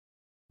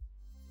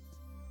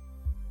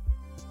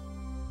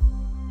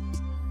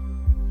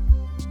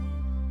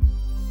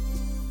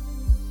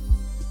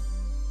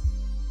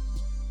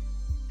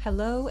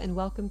Hello and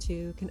welcome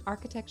to Can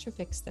Architecture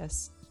Fix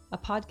This? A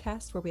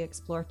podcast where we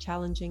explore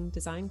challenging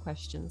design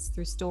questions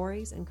through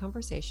stories and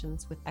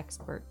conversations with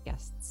expert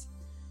guests.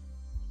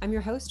 I'm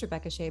your host,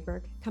 Rebecca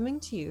Schaberg, coming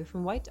to you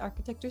from White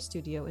Architecture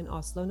Studio in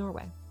Oslo,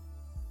 Norway.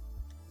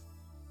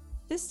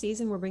 This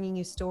season, we're bringing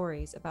you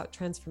stories about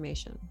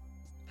transformation.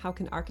 How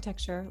can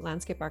architecture,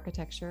 landscape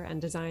architecture, and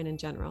design in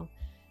general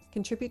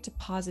contribute to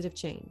positive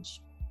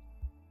change?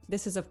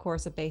 This is, of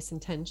course, a base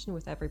intention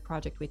with every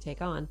project we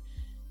take on,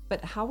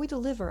 but how we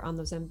deliver on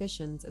those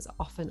ambitions is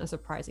often a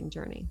surprising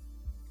journey.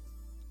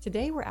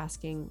 Today, we're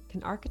asking,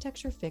 can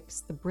architecture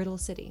fix the brittle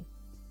city?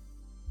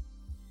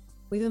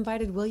 We've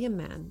invited William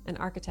Mann, an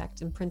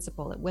architect and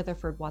principal at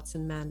Witherford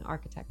Watson Mann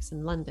Architects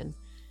in London,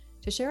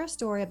 to share a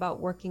story about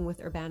working with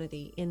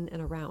urbanity in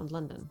and around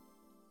London.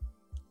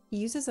 He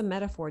uses a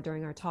metaphor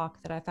during our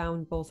talk that I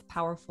found both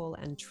powerful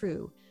and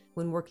true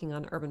when working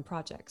on urban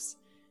projects.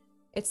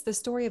 It's the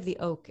story of the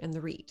oak and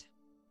the reed.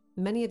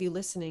 Many of you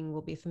listening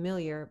will be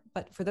familiar,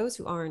 but for those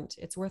who aren't,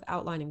 it's worth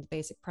outlining the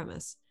basic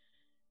premise.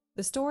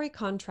 The story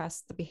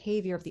contrasts the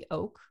behavior of the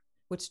oak,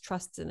 which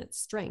trusts in its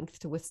strength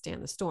to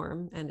withstand the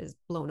storm and is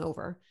blown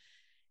over,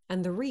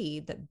 and the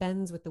reed that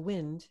bends with the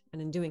wind and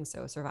in doing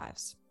so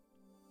survives.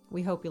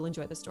 We hope you'll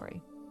enjoy the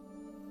story.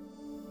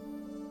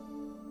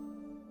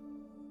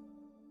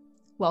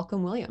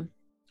 Welcome, William.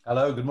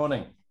 Hello, good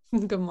morning.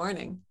 Good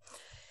morning.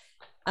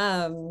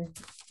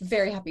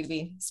 Very happy to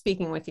be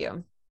speaking with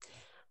you.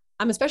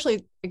 I'm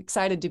especially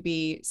excited to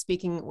be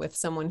speaking with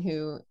someone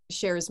who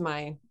shares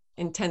my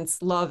intense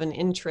love and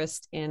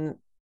interest in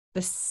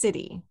the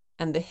city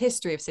and the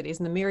history of cities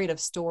and the myriad of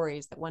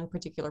stories that one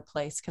particular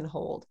place can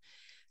hold.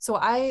 So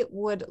I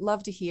would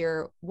love to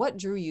hear what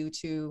drew you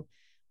to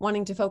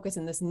wanting to focus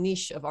in this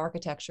niche of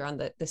architecture on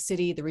the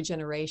city, the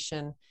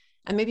regeneration,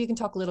 and maybe you can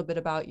talk a little bit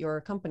about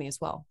your company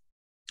as well.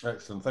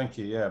 Excellent, thank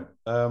you. Yeah,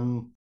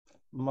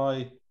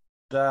 my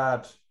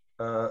dad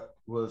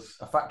was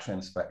a factory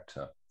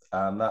inspector,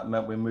 and that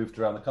meant we moved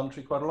around the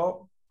country quite a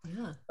lot,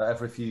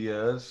 every few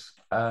years,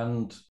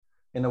 and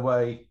in a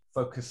way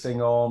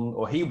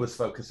he was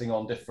focusing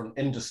on different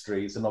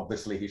industries, and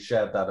obviously he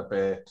shared that a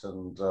bit.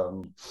 And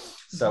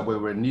so we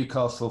were in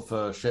Newcastle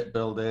for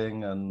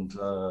shipbuilding, and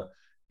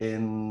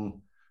in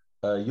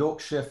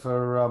Yorkshire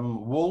for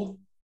wool,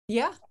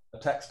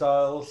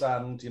 textiles,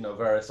 and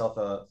various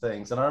other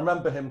things. And I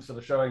remember him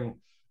sort of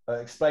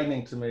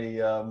explaining to me,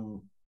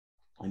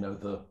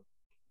 the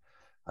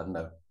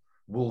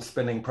wool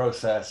spinning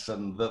process,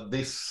 and that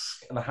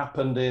this kind of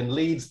happened in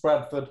Leeds,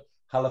 Bradford,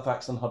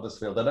 Halifax, and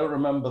Huddersfield. I don't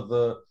remember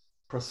the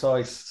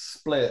precise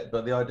split,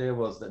 but the idea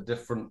was that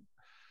different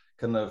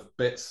kind of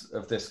bits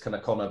of this kind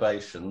of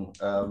conurbation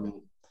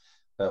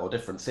or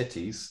different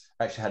cities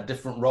actually had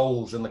different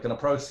roles in the kind of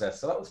process.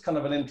 So that was kind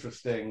of an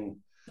interesting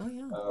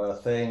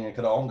thing, a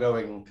kind of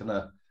ongoing kind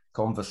of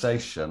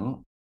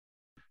conversation.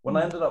 When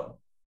I ended up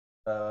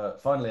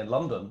finally in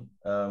London,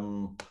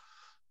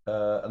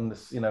 and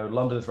this,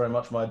 London is very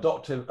much my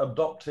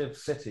adoptive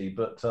city,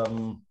 but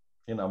I'm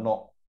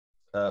not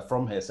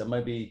from here, so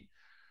maybe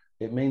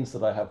it means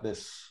that I have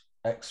this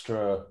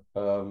extra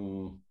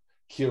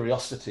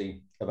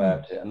curiosity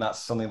about it, and that's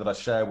something that I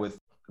share with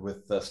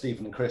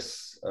Stephen and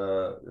Chris,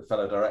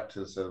 fellow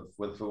directors of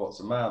Witherford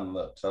Watson Mann.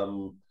 That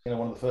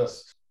one of the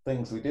first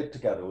things we did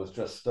together was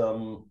just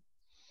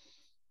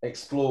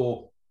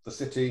explore the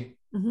city.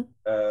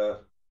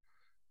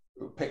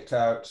 Picked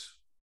out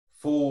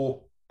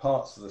 4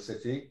 parts of the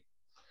city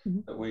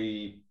that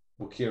we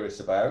were curious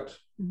about.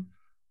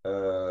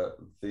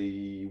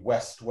 The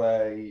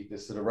Westway,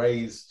 this sort of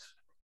raised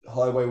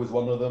highway, was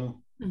one of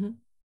them.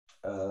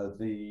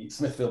 The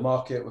Smithfield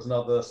Market was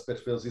another,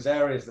 Spitalfields, these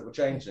areas that were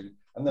changing.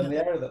 And then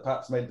the area that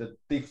perhaps made the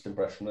deepest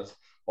impression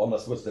on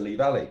us was the Lee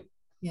Valley,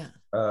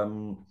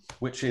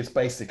 which is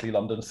basically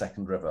London's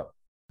second river.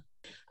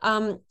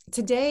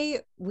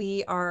 Today,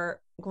 we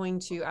are going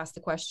to ask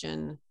the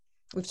question.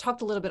 We've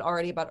talked a little bit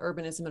already about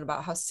urbanism and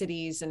about how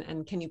cities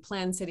and can you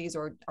plan cities,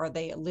 or are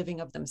they a living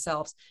of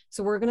themselves?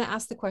 So we're going to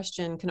ask the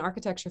question, can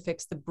architecture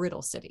fix the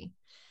brittle city?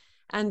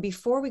 And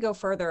before we go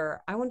further,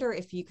 I wonder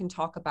if you can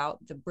talk about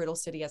the brittle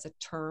city as a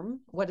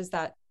term. What does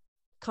that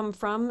come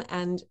from,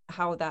 and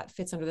how that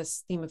fits under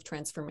this theme of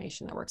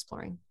transformation that we're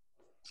exploring?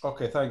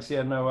 Okay, thanks.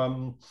 Yeah,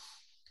 no.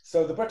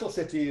 So the brittle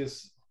city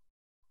is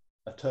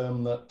a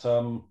term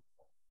that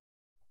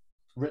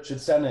Richard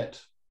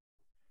Sennett,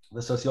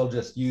 the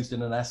sociologist, used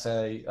in an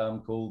essay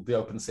called The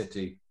Open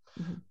City.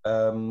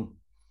 And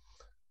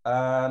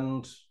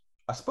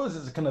I suppose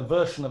it's a kind of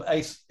version of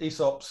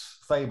Aesop's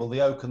fable,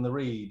 The Oak and the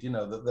Reed,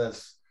 that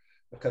there's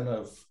a kind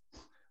of,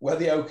 where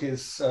the oak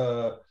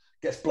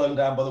gets blown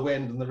down by the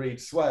wind and the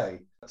reeds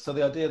sway. So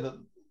the idea that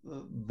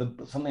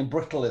something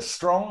brittle is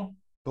strong,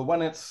 but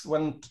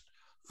when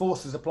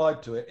force is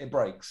applied to it, it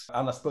breaks.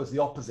 And I suppose the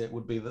opposite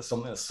would be that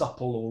something is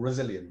supple or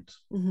resilient.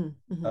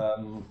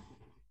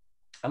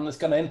 And it's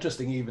kind of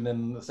interesting, even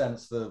in the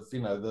sense that,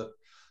 that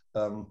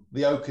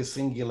the oak is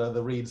singular,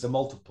 the reeds are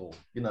multiple,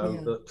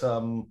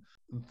 that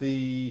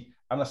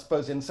and I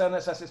suppose in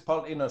Sennett's, it's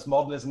partly, it's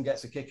modernism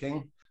gets a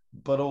kicking,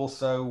 but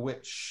also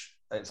which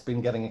it's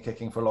been getting a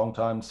kicking for a long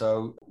time.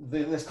 So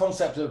this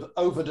concept of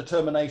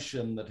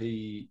over-determination that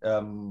he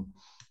kind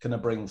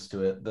of brings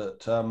to it,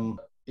 that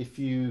if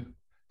you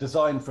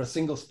design for a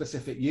single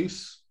specific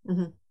use,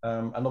 and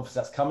obviously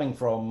that's coming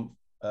from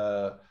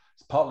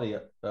it's partly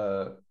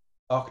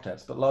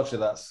architects, but largely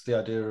that's the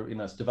idea of,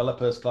 it's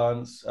developers,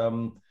 clients,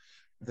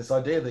 this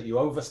idea that you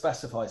over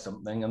specify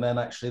something and then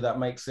actually that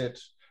makes it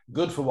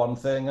good for one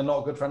thing and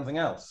not good for anything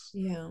else.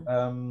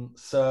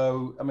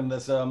 So I mean,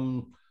 there's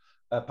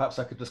perhaps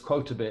I could just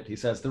quote a bit. He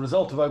says, the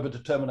result of over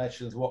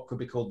determination is what could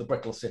be called the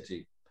brittle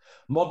city.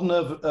 Modern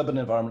urban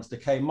environments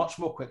decay much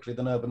more quickly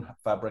than urban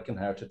fabric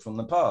inherited from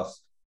the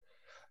past.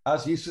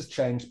 As uses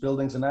change,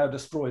 buildings are now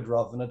destroyed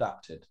rather than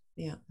adapted.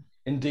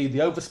 Indeed, the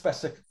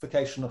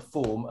overspecification of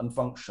form and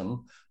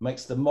function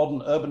makes the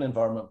modern urban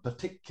environment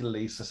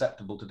particularly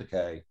susceptible to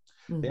decay.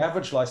 The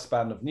average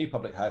lifespan of new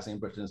public housing in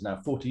Britain is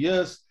now 40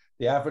 years.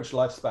 The average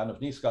lifespan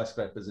of new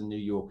skyscrapers in New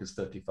York is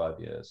 35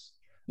 years.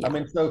 I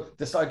mean, so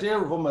this idea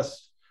of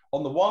almost,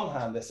 on the one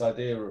hand, this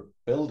idea of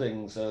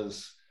buildings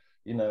as,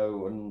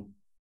 and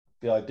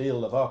the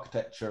ideal of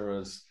architecture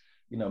as,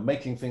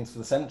 making things for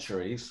the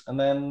centuries, and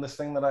then this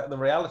thing that the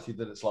reality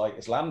that it's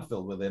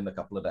landfill within a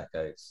couple of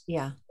decades.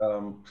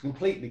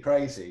 Completely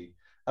crazy.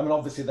 I mean,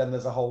 obviously, then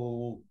there's a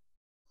whole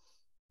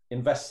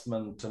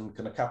investment and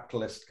kind of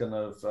capitalist kind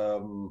of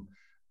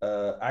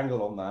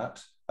angle on that.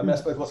 I mean, I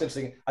suppose what's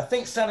interesting, I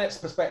think Sennett's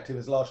perspective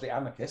is largely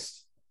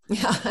anarchist.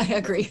 Yeah, I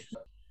agree.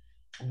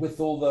 With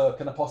all the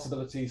kind of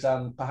possibilities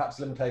and perhaps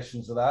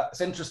limitations of that.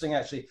 It's interesting,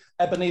 actually,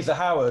 Ebenezer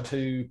Howard,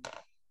 who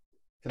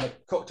kind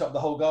of cooked up the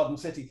whole Garden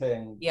City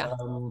thing,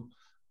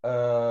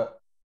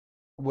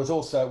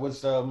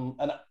 was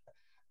an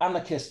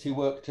anarchist who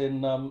worked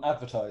in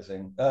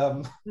advertising.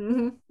 And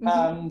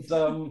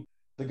the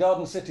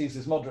Garden Cities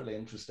is moderately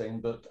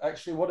interesting, but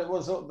actually what it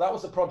was, that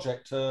was a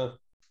project to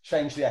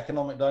change the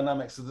economic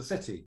dynamics of the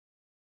city.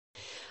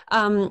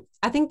 I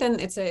think then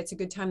it's a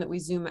good time that we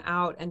zoom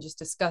out and just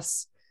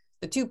discuss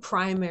the two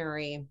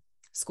primary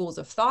schools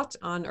of thought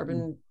on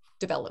urban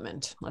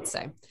development, let's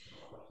say.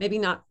 Maybe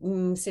not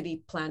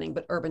city planning,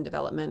 but urban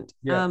development.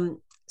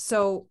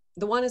 So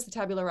the one is the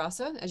tabula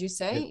rasa, as you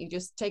say. You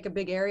just take a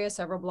big area,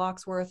 several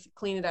blocks worth,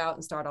 clean it out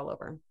and start all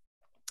over.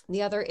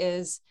 The other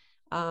is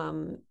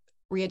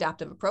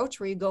readaptive approach,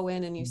 where you go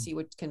in and you see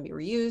what can be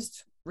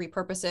reused,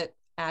 repurpose it,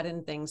 add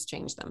in things,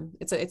 change them.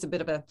 It's a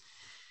bit of a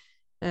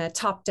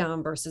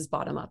top-down versus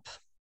bottom-up.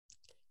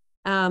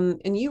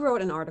 And you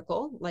wrote an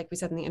article, like we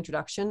said in the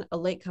introduction, A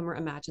Latecomer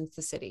Imagines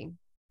the City.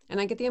 And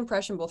I get the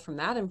impression both from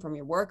that and from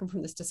your work and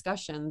from this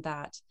discussion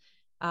that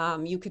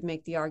you could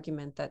make the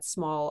argument that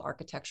small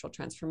architectural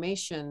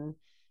transformation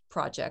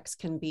projects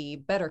can be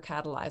better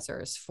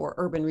catalyzers for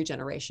urban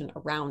regeneration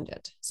around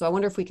it. So I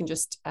wonder if we can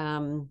just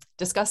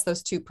discuss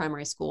those two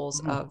primary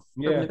schools of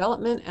urban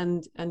development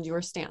and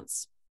your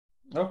stance.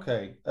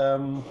 Okay. I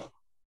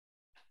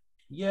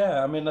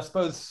mean, I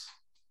suppose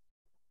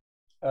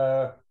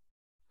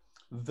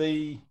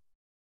very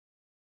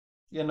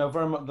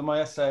much my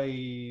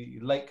essay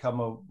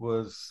Latecomer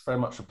was very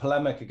much a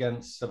polemic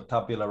against sort of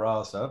tabula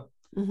rasa,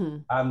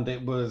 and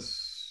it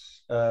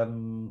was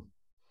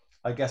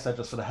I guess I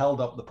just sort of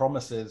held up the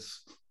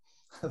promises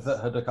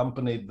that had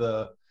accompanied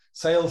the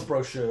sales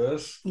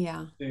brochures.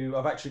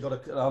 I've actually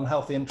got an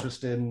unhealthy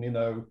interest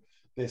in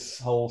this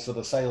whole sort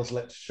of sales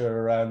literature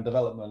around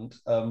development,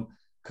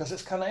 because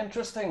it's kind of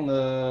interesting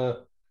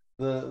the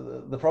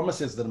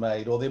promises that are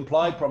made, or the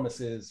implied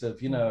promises of,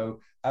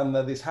 and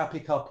they're these happy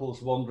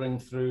couples wandering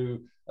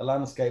through a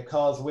landscape,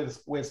 cars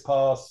whiz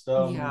past,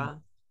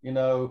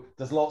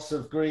 there's lots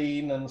of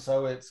green, and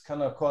so it's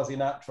kind of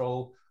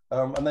quasi-natural.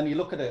 And then you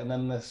look at it, and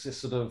then there's this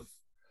sort of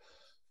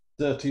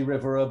dirty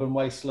river, urban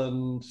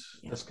wasteland,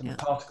 there's kind of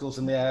particles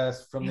in the air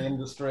from the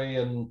industry.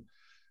 And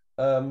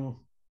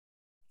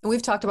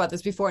we've talked about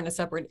this before in a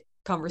separate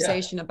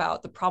conversation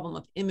about the problem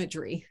of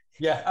imagery.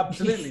 Yeah,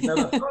 absolutely. No,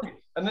 that's right.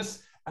 And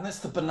it's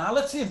the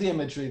banality of the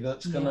imagery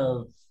that's kind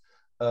of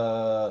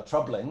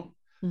troubling.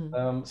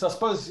 So I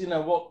suppose,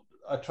 what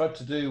I tried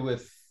to do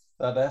with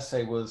that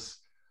essay was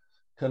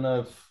kind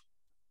of,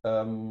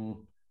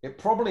 it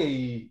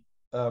probably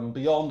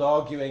beyond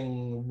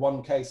arguing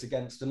one case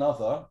against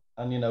another.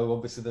 And,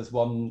 obviously there's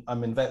one,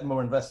 I'm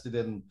more invested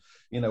in,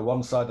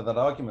 one side of that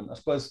argument. I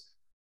suppose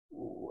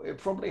it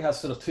probably has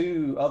sort of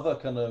two other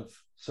kind of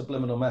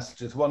subliminal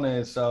messages. One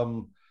is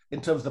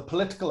in terms of the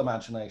political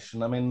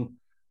imagination. I mean,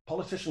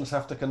 politicians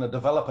have to kind of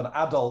develop an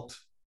adult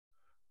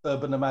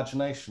urban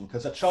imagination,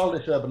 because a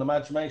childish urban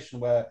imagination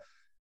where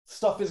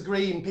stuff is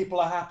green, people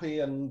are happy,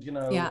 and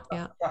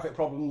traffic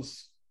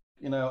problems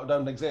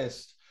don't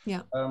exist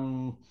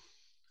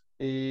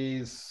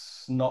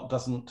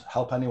doesn't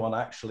help anyone.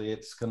 Actually,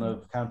 it's kind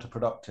of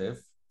counterproductive.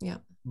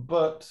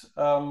 But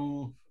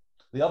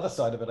the other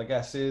side of it, I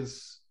guess,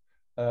 is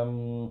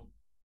a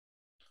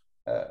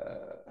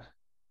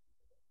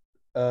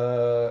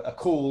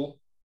call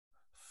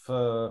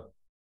for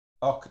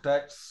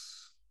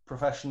architects,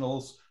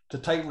 professionals to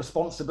take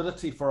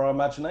responsibility for our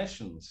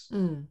imaginations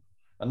and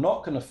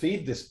not kind of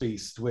feed this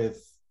beast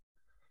with,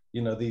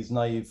 these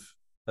naive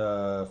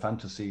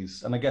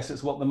fantasies. And I guess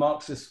it's what the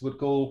Marxists would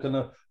call kind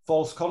of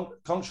false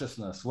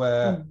consciousness,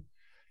 where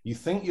you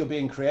think you're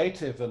being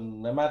creative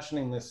and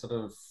imagining this sort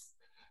of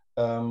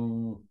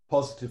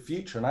positive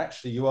future, and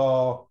actually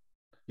you're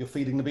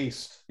feeding the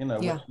beast,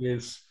 which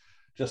is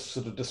just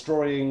sort of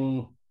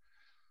destroying,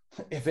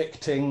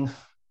 evicting,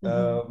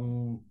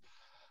 and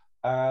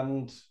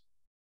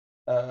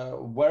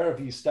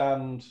wherever you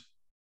stand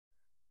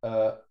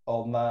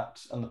on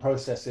that, and the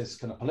process is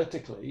kind of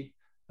politically,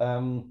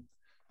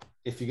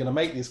 if you're going to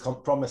make these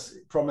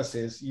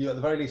promises, you at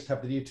the very least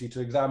have the duty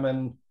to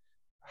examine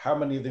how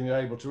many of them you're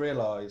able to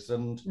realize.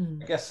 And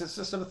I guess it's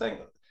this sort of thing.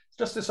 It's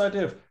just this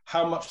idea of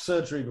how much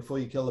surgery before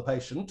you kill the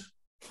patient.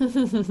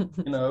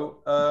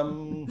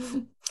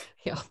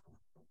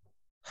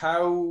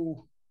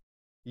 How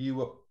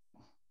you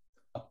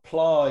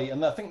apply,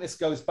 and I think this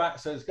goes back.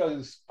 So it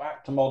goes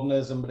back to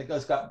modernism, but it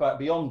goes back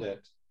beyond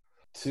it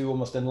to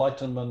almost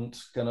Enlightenment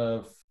kind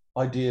of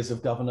ideas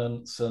of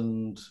governance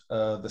and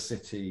the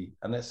city.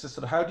 And it's just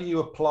sort of, how do you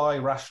apply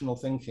rational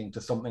thinking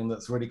to something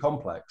that's really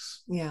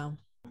complex? Yeah.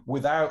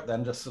 Without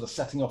then just sort of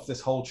setting off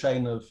this whole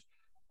chain of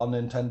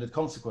unintended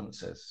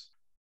consequences.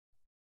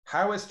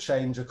 How is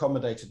change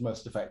accommodated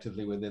most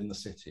effectively within the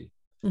city?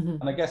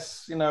 And I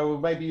guess,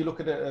 maybe you look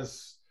at it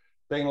as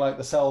being like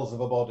the cells of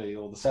a body,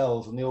 or the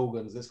cells and the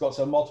organs. It's got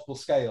so multiple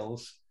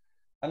scales.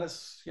 And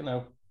it's,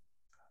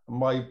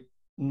 my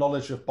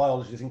knowledge of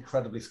biology is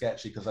incredibly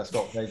sketchy because I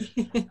stopped age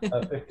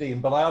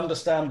 15, but I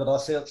understand that our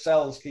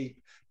cells keep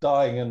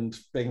dying and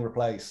being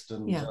replaced,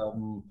 and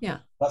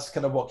that's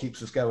kind of what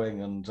keeps us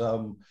going. And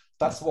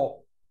that's what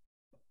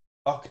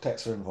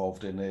architects are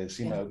involved in, is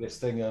this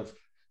thing of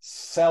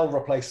cell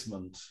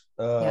replacement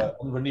and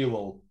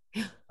renewal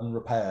and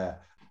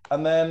repair.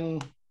 And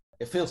then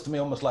it feels to me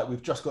almost like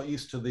we've just got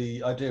used to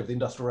the idea of the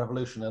Industrial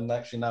Revolution, and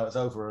actually now it's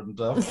over, and we've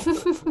got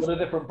a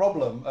different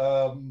problem.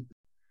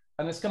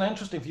 And it's kind of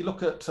interesting if you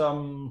look at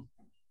the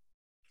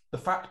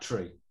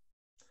factory.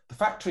 The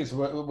factories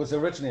was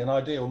originally an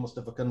idea almost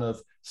of a kind of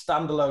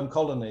standalone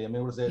colony. I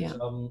mean, was it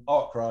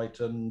Arkwright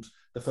and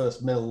the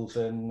first mills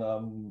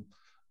in,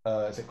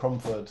 is it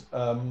Cromford? It's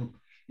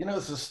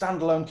a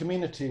standalone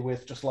community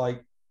with just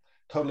like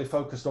totally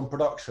focused on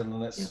production,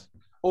 and it's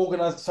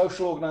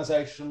social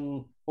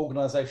organization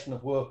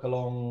of work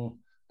along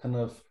kind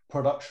of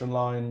production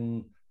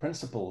line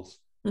principles.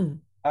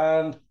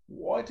 And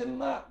why didn't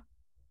that?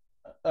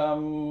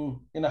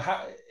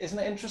 Isn't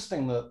it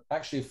interesting that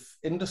actually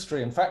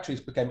industry and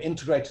factories became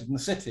integrated in the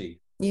city?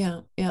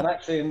 And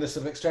actually in this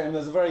sort of exchange,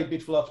 there's a very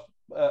beautiful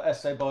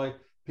essay by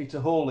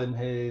Peter Hall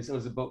it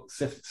was a book,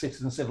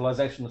 Cities and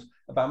Civilizations,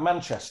 about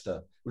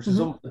Manchester, which is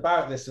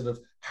about this sort of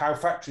how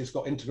factories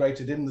got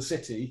integrated in the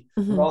city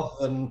rather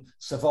than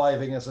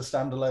surviving as a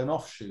standalone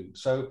offshoot.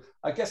 So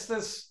I guess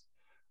there's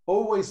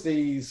always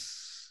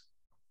these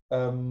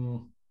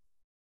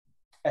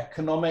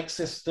economic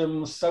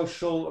systems,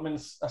 social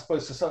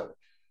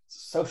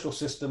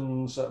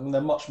systems,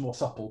 they're much more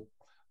supple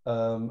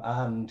and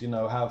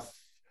have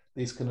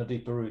these kind of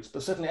deeper roots.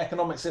 But certainly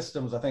economic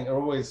systems, I think, there's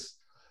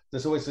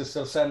always this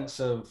sort of sense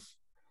of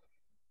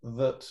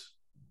that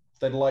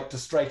they'd like to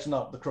straighten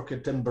up the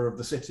crooked timber of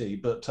the city.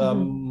 But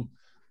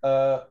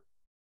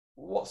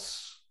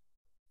what's,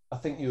 I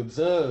think, you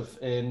observe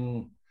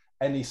in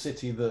any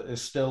city that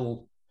is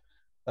still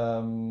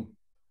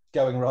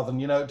going rather than,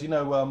 do you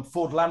know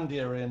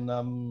Fordlandia in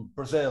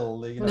Brazil?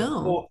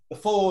 No. The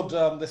Ford,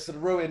 this sort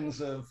of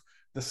ruins of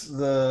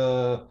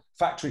the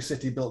factory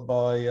city built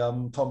by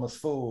Thomas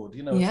Ford.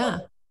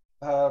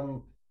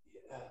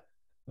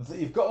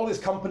 You've got all these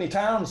company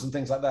towns and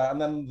things like that,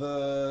 and then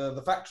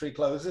the factory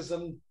closes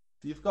and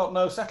you've got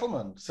no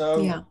settlement.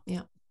 So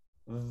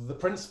the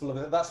principle of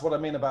it, that's what I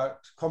mean about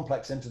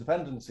complex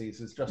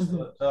interdependencies, is just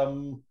that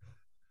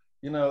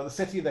the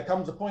city, there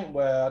comes a point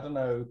where, I don't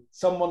know,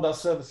 someone does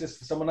services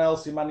for someone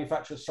else, who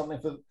manufactures something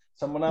for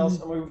someone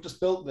else, and we've just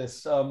built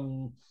this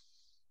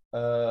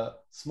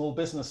small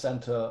business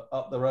centre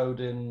up the road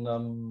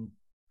in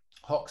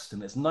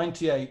Hoxton. It's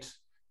 98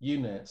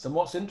 units, and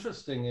what's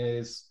interesting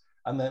is,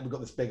 and then we've got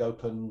this big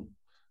open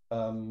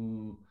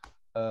kind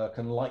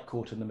of light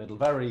court in the middle,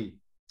 very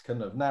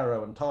kind of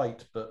narrow and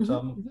tight. But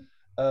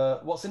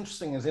what's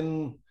interesting is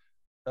in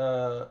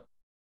a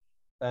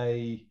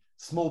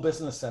small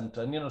business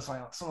centre, and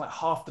something like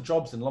half the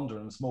jobs in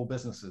London are small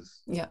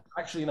businesses.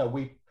 Actually,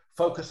 we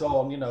focus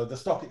on the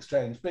stock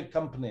exchange, big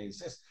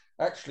companies. It's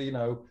actually,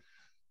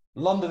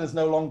 London is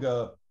no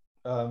longer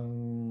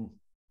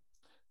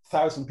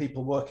 1,000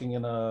 people working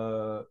in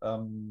a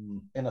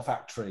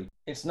factory.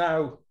 It's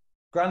now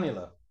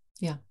granular.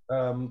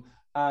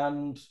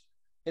 And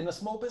in a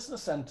small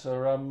business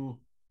centre,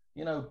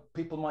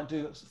 people might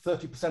do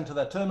 30% of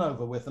their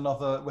turnover with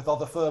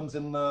other firms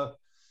in the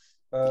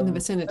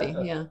vicinity.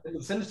 In the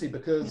vicinity,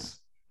 because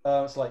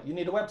it's like, you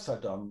need a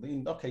website done.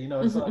 Okay,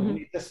 it's like, you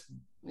need this.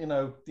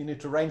 You need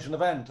to arrange an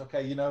event.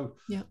 Okay,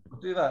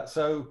 do that.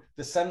 So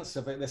the sense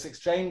of it, this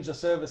exchange of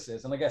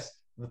services, and I guess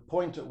the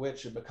point at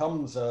which it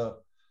becomes a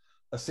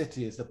a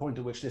city is the point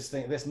at which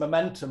this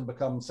momentum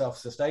becomes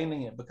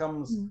self-sustaining. It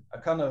becomes a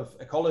kind of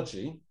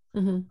ecology.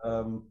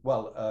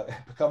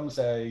 It becomes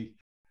a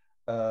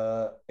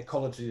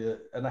ecology,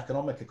 an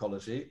economic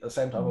ecology. At the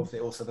same time, obviously,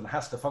 it also then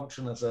has to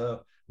function as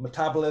a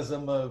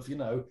metabolism of, you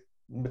know,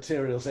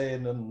 materials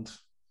in and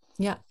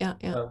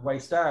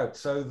waste out.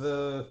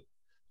 So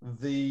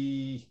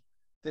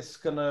this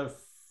kind of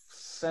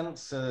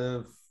sense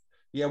of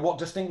what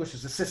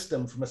distinguishes a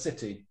system from a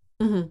city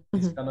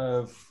is kind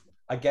of,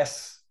 I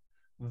guess,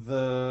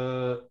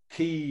 the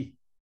key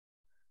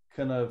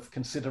kind of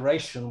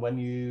consideration when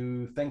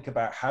you think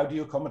about how do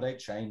you accommodate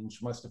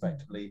change most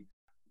effectively.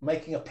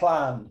 Making a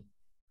plan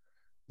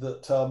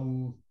that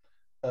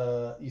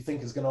you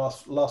think is going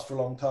to last for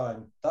a long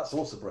time, that's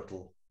also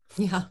brittle.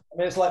 Yeah. I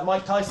mean, it's like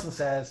Mike Tyson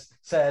said,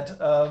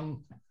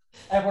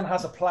 everyone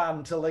has a plan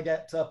until they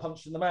get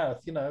punched in the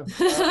mouth, you know.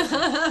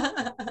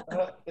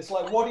 It's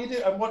like, what do you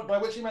do? And by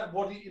which you meant,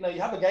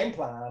 you have a game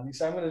plan. You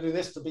say, I'm going to do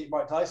this to beat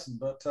Mike Tyson,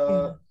 but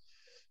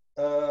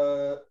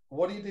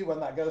what do you do when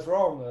that goes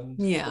wrong? And,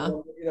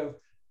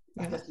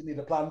 I guess you need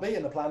a plan B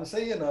and a plan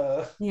C and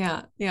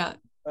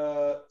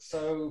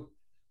so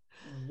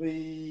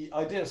the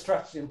idea of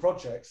strategy and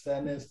projects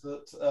then is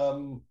that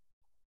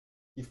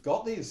you've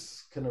got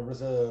these kind of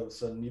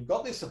reserves and you've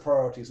got these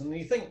priorities, and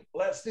you think,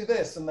 let's do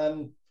this, and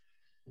then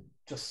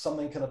just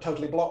something kind of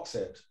totally blocks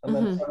it, and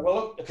then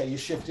well, okay, you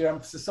shift your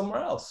emphasis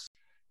somewhere else.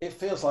 It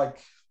feels like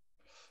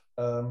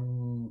I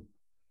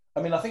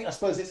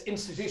suppose it's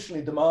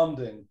institutionally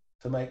demanding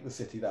to make the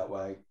city that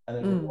way, and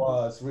it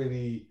requires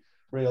really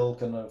real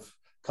kind of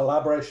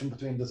collaboration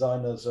between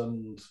designers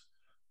and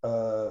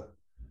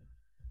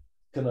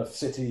kind of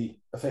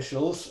city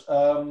officials,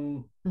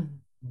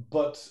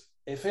 but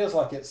it feels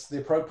like it's the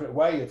appropriate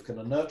way of kind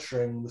of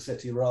nurturing the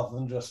city rather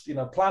than just,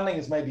 planning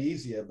is maybe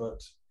easier,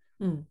 but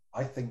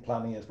I think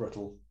planning is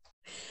brittle.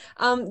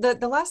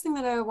 The last thing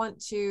that I want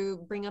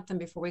to bring up then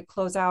before we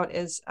close out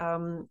is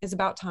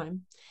about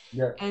time.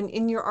 Yeah. And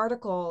in your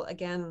article,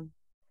 again,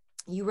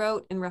 you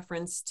wrote in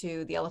reference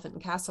to the Elephant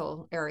and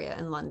Castle area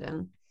in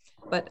London,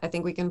 but I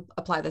think we can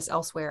apply this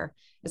elsewhere,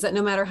 is that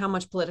no matter how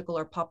much political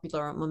or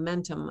popular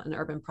momentum an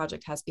urban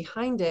project has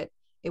behind it,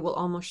 it will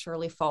almost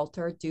surely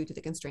falter due to the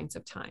constraints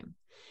of time.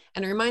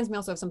 And it reminds me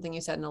also of something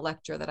you said in a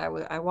lecture that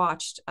I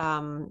watched.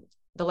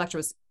 The lecture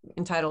was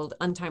entitled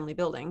Untimely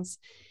Buildings.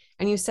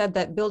 And you said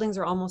that buildings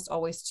are almost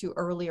always too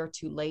early or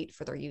too late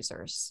for their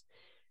users.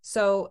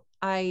 So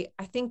I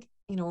think,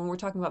 when we're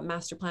talking about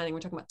master planning, we're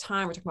talking about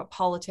time, we're talking about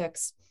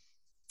politics.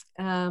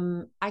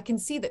 I can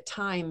see that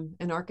time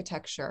and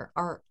architecture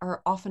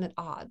are often at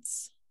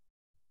odds.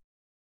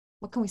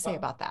 What can we say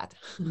about that?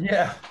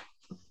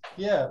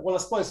 Yeah. Well, I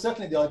suppose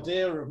certainly the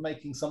idea of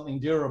making something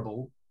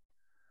durable,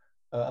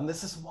 and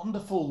this is a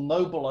wonderful,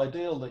 noble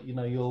ideal that,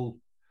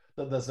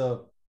 that there's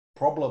a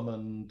problem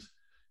and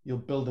you'll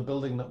build a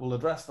building that will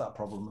address that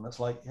problem. And it's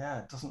like,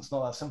 it's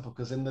not that simple,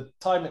 because in the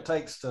time it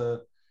takes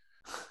to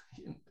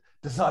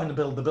design and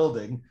build the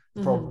building,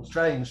 the problem's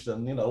changed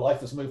and,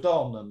 life has moved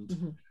on.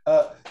 And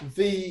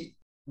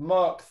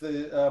Mark,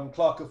 the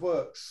clerk of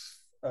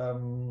works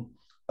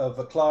of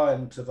a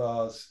client of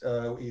ours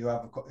who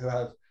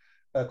had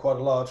quite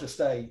a large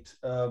estate,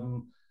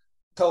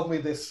 told me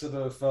this sort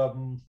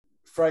of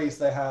phrase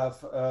they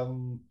have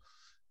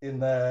in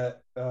their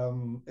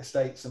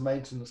estates and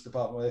maintenance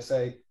department, where they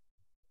say,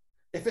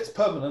 if it's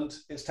permanent,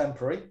 it's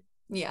temporary.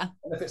 Yeah.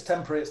 And if it's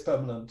temporary, it's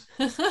permanent.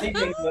 Meaning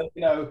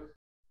that,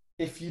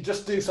 if you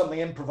just do something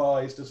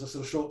improvised as a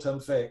sort of short-term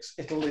fix,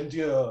 it'll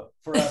endure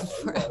forever.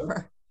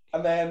 Forever.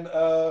 And then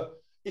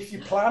if you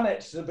plan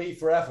it to be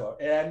forever,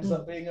 it ends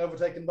up being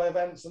overtaken by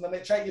events, and then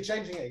you're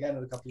changing it again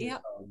in a couple of years'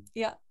 time.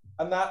 Yeah.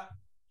 And that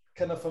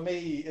kind of, for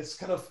me, it's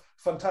kind of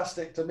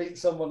fantastic to meet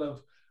someone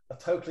of a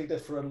totally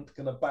different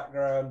kind of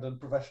background and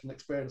professional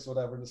experience or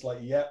whatever. And it's like,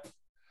 yep.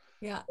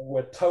 Yeah.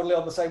 We're totally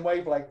on the same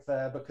wavelength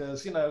there,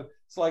 because,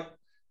 it's like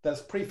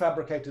there's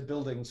prefabricated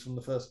buildings from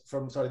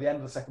the end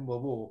of the Second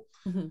World War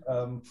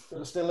that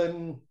are still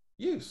in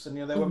use. And,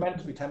 they were meant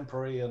to be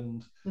temporary.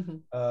 And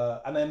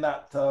then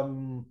that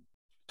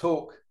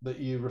talk that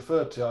you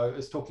referred to, I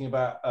was talking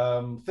about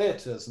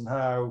theatres and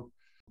how,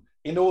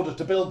 in order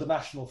to build the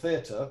National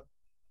Theatre,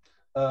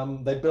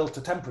 they built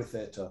a temporary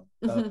theatre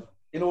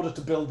in order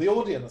to build the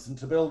audience and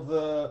to build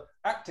the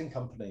acting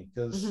company,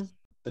 because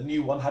the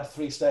new one had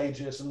 3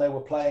 stages and they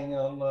were playing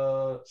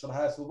on some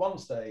house with 1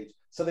 stage.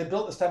 So they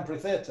built this temporary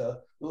theatre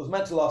that was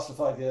meant to last for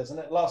 5 years, and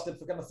it lasted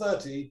for kind of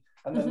 30.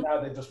 And then now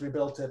they've just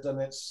rebuilt it,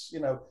 and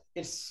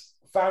it's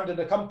founded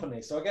a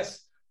company. So I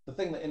guess the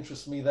thing that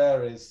interests me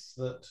there is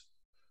that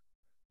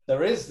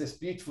there is this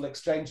beautiful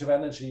exchange of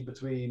energy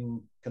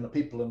between kind of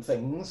people and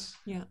things.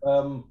 Yeah.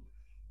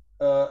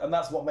 And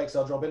that's what makes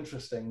our job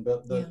interesting,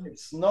 but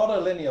it's not a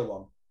linear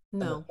one.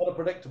 No. It's not a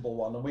predictable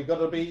one. And we've got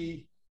to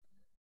be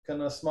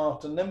kind of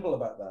smart and nimble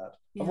about that.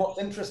 Yeah. And what's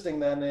interesting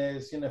then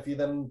is, if you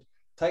then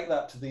take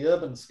that to the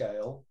urban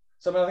scale.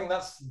 So I think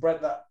that's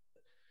that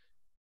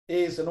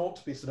is and ought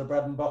to be sort of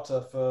bread and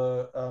butter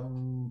for,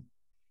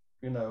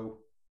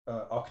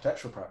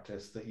 architectural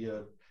practice, that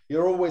you're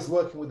you're always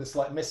working with this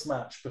like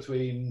mismatch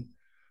between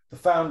the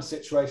found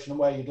situation and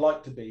where you'd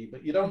like to be,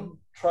 but you don't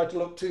try to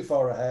look too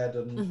far ahead.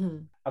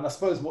 And I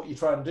suppose what you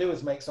try and do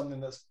is make something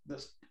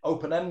that's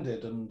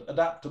open-ended and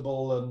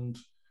adaptable and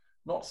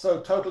not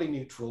so totally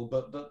neutral,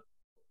 but that,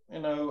 you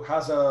know,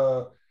 has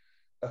a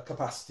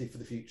capacity for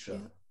the future.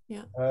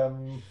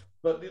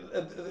 But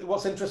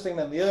what's interesting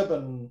then, the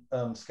urban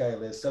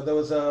scale is, so there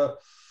was a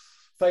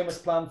famous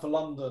plan for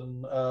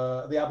London,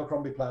 the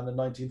Abercrombie plan in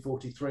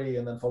 1943,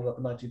 and then followed up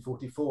in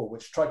 1944,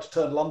 which tried to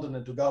turn London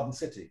into a garden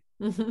city.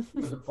 He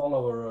was a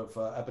follower of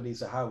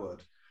Ebenezer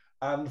Howard.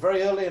 And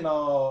very early in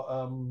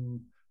our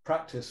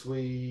practice,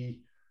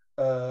 we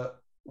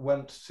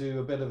went to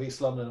a bit of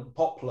East London,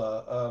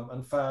 Poplar,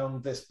 and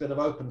found this bit of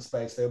open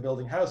space they were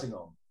building housing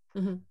on.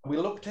 We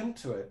looked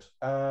into it,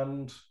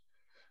 and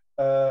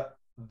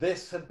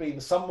this had been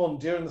someone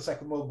during the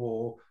Second World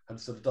War had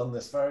sort of done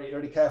this very,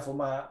 very careful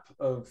map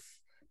of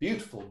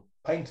beautiful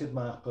painted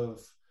map of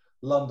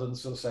London,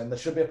 sort of saying there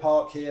should be a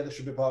park here, there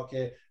should be a park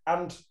here,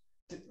 and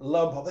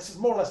lo and behold, this is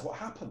more or less what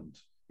happened.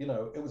 You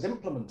know, it was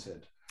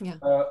implemented.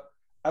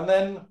 And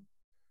then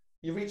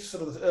you reach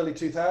sort of the early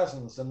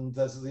 2000s, and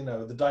there's, you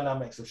know, the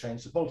dynamics have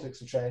changed, the politics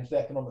have changed, the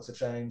economics have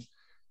changed.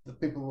 The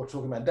people were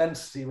talking about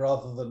density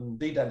rather than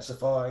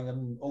de-densifying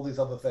and all these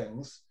other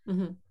things.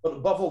 But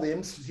above all, the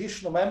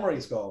institutional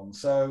memory's gone.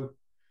 So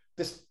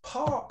this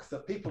park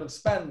that people had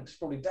spent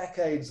probably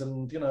decades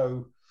and, you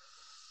know,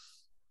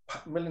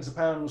 millions of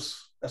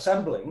pounds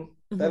assembling,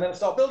 they then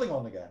start building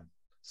on again.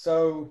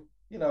 So,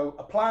 you know,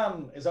 a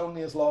plan is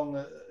only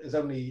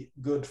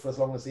good for as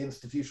long as the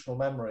institutional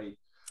memory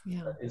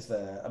is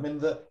there. I mean,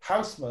 the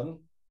Haussmann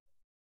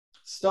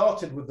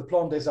started with the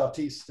Plan des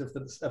Artistes of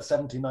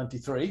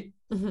 1793,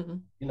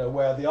 you know,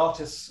 where an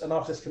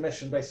artist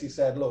commission basically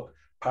said, look,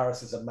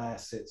 Paris is a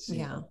mess. It's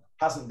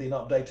hasn't been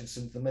updated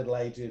since the Middle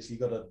Ages. You've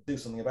got to do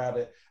something about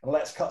it, and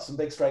let's cut some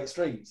big straight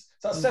streets.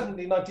 So that's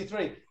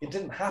 1793. It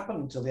didn't happen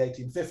until the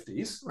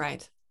 1850s.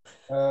 Right.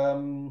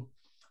 And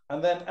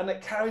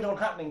it carried on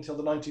happening until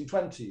the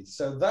 1920s.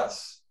 So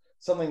that's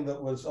something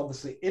that was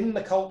obviously in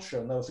the culture,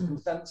 and there was a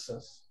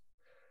consensus.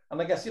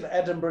 And I guess, you know,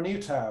 Edinburgh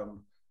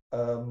Newtown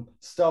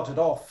started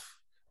off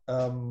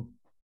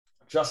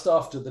just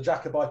after the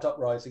Jacobite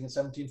uprising in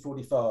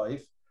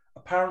 1745.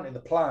 Apparently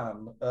the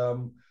plan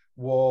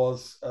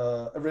was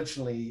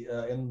originally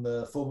in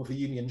the form of a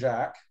Union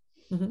Jack.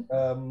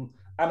 And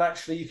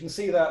actually you can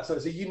see that, so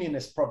it's a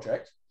unionist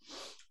project.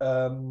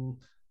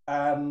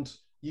 And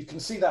you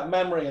can see that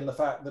memory in the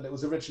fact that it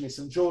was originally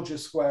St.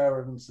 George's Square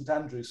and St.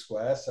 Andrew's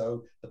Square,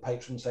 so the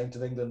patron saint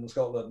of England and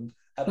Scotland,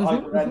 at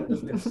either end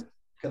of this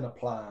kind of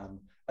plan.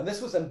 And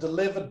this was then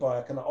delivered by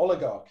a kind of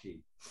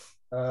oligarchy.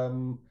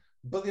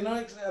 But, you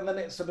know, and then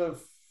it sort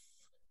of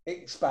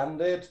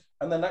expanded.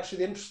 And then actually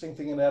the interesting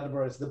thing in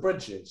Edinburgh is the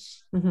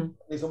bridges.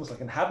 These almost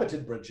like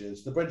inhabited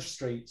bridges, the bridge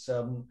streets.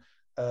 So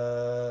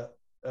that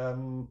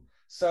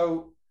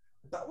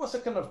was a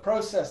kind of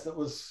process that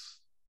was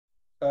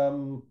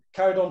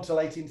carried on till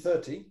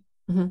 1830,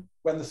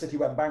 when the city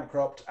went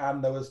bankrupt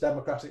and there was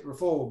democratic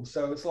reform.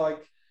 So it's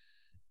like,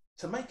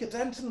 to make a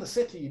dent in the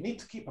city, you need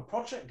to keep a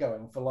project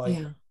going for like,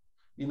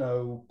 you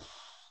know,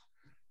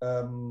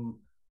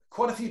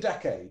 quite a few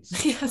decades.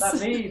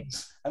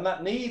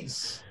 That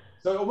needs,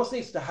 so it almost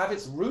needs to have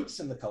its roots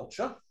in the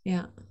culture.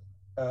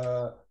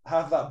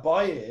 Have that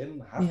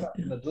buy-in, have that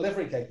kind of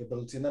delivery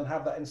capability, and then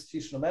have that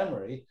institutional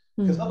memory.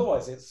 Because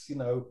otherwise, it's, you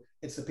know,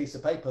 it's a piece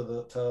of paper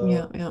that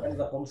ends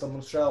up on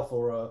someone's shelf,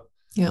 or a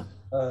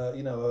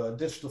you know, a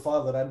digital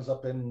file that ends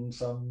up in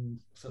some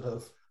sort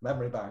of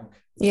memory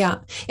bank.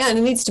 And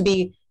it needs to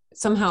be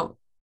somehow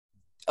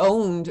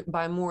owned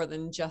by more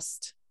than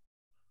just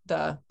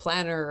the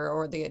planner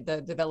or the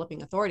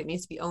developing authority. It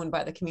needs to be owned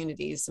by the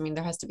communities. I mean,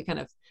 there has to be kind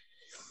of,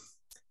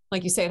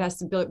 like you say, it has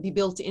to be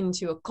built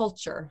into a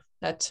culture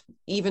that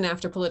even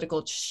after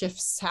political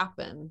shifts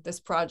happen, this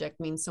project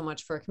means so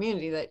much for a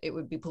community that it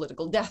would be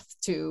political death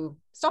to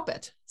stop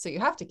it. So you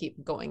have to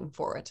keep going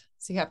for it.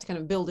 So you have to kind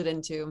of build it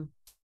into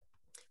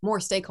more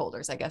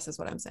stakeholders, I guess is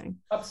what I'm saying.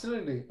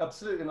 Absolutely.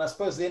 And I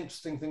suppose the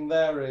interesting thing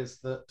there is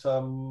that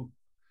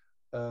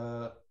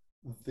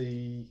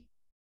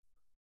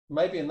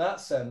maybe in that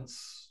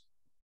sense,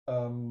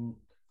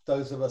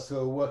 those of us who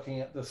are working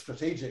at the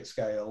strategic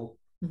scale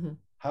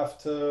have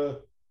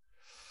to,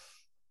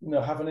 you know,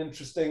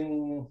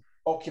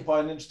 occupy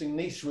an interesting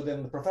niche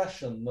within the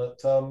profession, that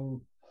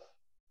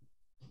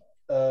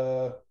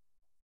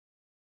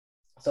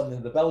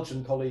something the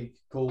Belgian colleague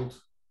called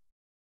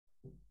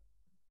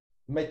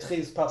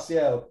maîtrise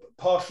partielle,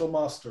 partial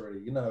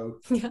mastery, you know,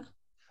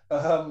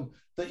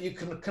 that you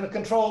can kind of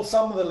control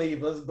some of the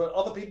levers, but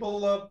other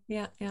people are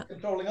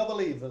controlling other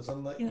levers,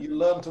 and that you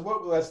learn to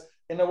work with us.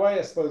 In a way,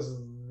 I suppose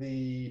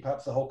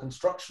perhaps the whole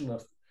construction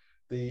of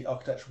the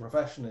architectural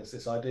profession is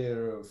this idea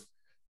of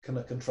kind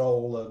of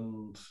control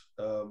and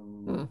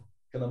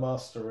kind of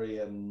mastery,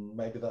 and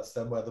maybe that's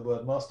then where the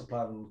word master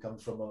plan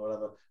comes from, or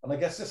whatever. And I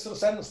guess this sort of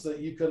sense that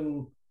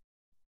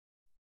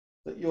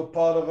that you're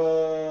part of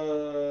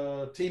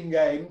a team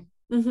game,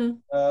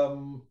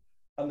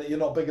 and that you're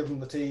not bigger than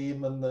the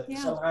team, and that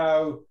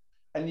somehow,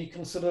 and you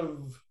can sort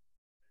of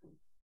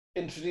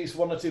introduce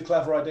one or two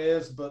clever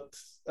ideas, but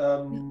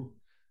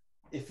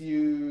if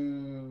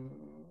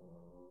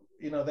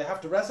they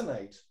have to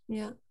resonate.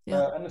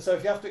 And so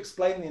if you have to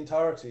explain the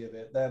entirety of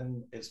it,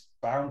 then it's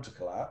bound to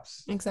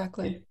collapse.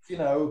 Exactly.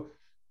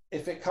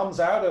 If it comes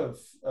out of,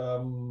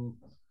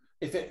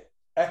 if it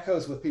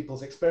echoes with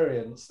people's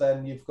experience,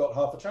 then you've got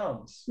half a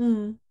chance.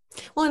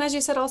 Well, and as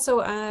you said also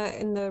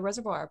in the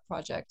Reservoir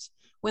Project,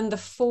 when the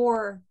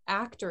 4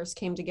 actors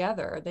came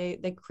together,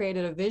 they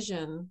created a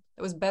vision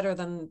that was better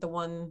than the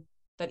one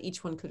that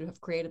each one could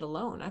have created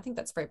alone. I think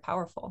that's very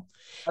powerful.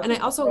 And I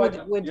also would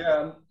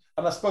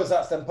and I suppose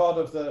that's then part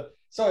of the,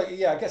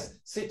 I guess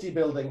city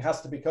building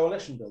has to be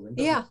coalition building.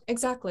 Yeah,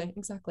 exactly.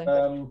 And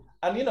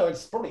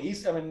it's probably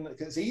easy. I mean,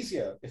 it's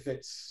easier if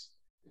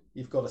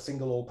you've got a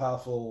single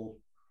all-powerful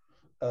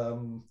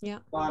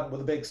client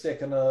with a big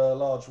stick and a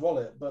large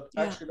wallet, but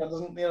actually that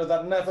doesn't,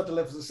 that never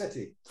delivers a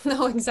city.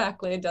 No,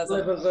 exactly, it doesn't.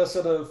 It delivers a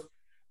sort of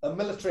a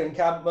military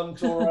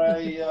encampment or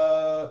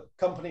a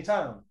company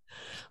town.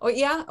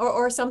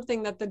 Or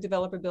something that the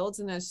developer builds,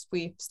 and as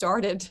we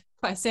started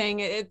by saying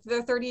it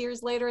 30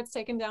 years later, it's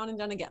taken down and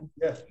done again.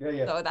 Yeah.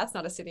 So that's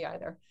not a city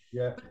either.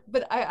 Yeah.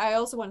 But I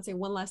also want to say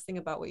one last thing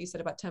about what you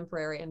said about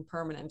temporary and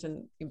permanent,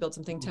 and you build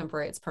something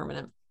temporary, it's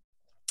permanent.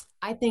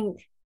 I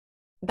think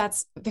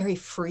that's very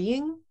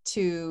freeing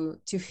to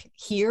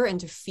hear and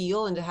to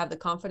feel and to have the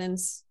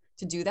confidence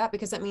to do that,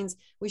 because that means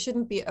we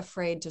shouldn't be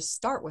afraid to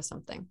start with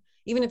something,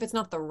 even if it's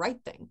not the right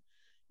thing.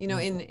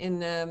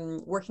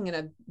 In working in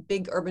a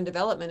big urban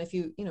development, if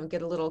you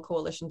get a little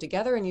coalition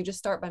together and you just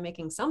start by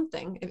making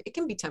something, it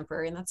can be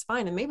temporary and that's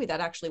fine. And maybe that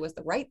actually was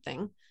the right thing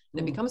and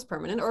it becomes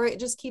permanent, or it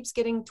just keeps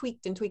getting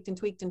tweaked and tweaked and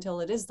tweaked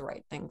until it is the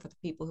right thing for the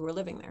people who are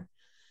living there.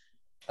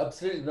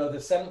 Absolutely. No, the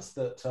sense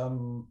that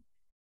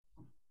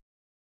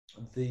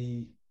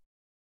the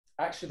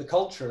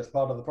culture is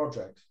part of the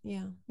project.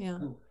 Yeah.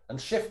 And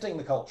shifting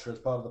the culture is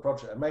part of the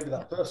project. And maybe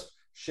that first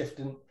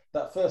shift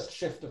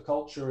of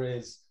culture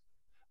is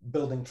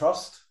building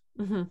trust,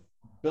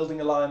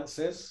 building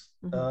alliances,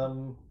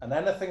 and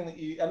anything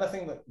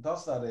that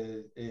does that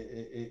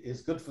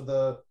is good for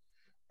the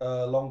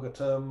longer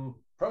term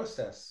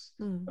process.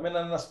 I mean,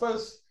 and I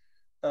suppose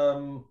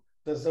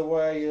there's a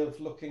way of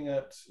looking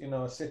at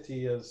a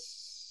city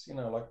as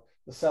like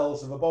the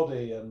cells of a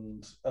body,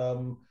 and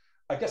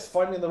I guess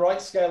finding the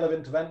right scale of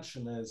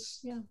intervention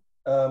is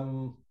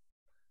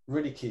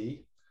really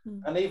key,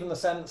 and even the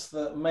sense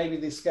that maybe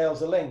these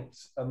scales are linked,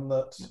 and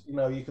that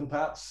you can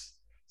perhaps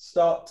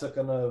start to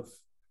kind of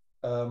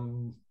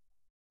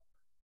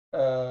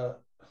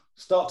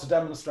start to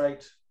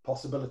demonstrate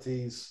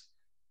possibilities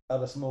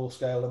at a small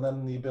scale, and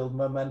then you build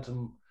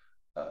momentum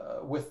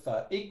with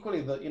that.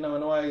 Equally, that in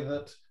a way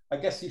that I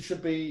guess you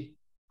should be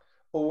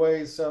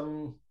always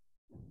trying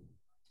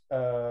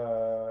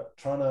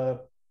to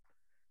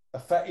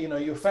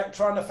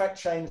affect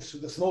change to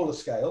the smaller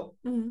scale,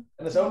 and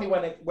it's only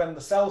when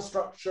the cell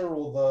structure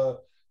or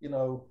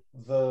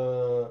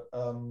the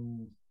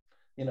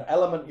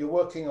element you're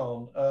working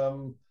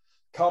on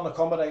can't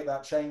accommodate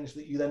that change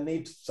that you then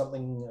need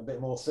something a bit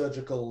more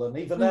surgical, and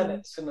even then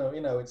it's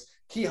it's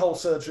keyhole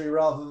surgery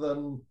rather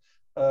than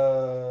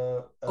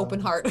open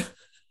heart.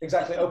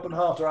 Exactly, open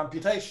heart or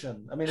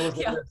amputation. I mean, it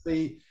was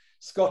the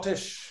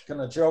Scottish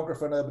kind of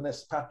geographer and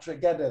urbanist Patrick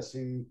Geddes,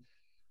 who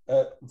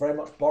very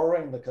much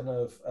borrowing the kind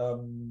of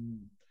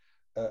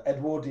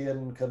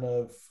Edwardian kind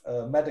of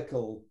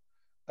medical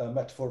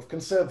metaphor of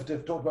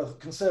talked about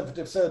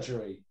conservative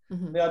surgery.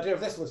 The idea of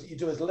this was you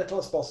do as little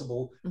as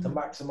possible to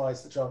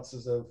maximize the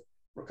chances of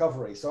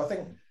recovery. So I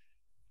think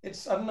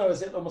it's, I don't know,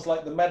 is it almost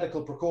like the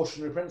medical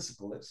precautionary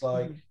principle? It's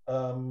like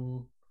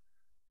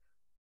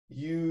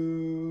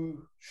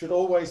you should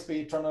always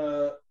be trying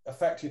to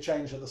affect your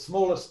change at the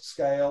smallest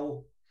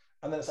scale,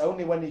 and then it's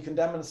only when you can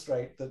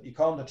demonstrate that you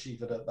can't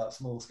achieve it at that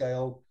small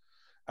scale,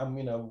 and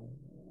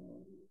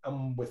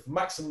and with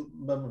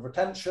maximum of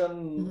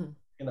retention,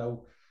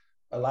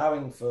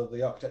 allowing for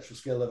the architectural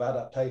skill of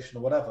adaptation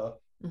or whatever.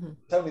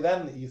 It's only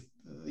then that you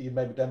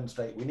maybe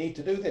demonstrate we need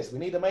to do this. We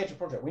need a major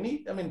project.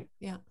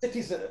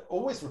 Cities that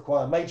always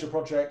require major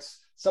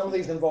projects. Some of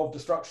these involve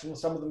destruction.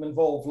 Some of them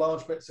involve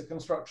large bits of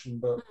construction.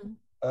 But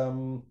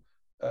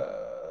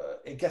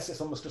I guess it's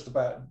almost just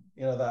about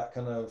that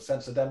kind of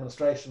sense of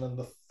demonstration. And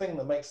the thing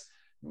that makes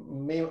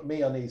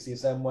me uneasy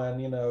is then when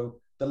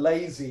the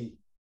lazy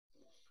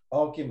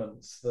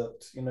arguments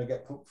that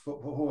get put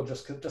forward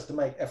just to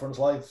make everyone's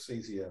lives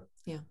easier.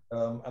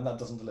 And that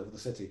doesn't deliver the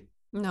city.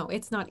 No,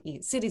 it's not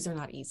easy. Cities are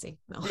not easy.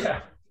 No.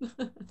 Yeah.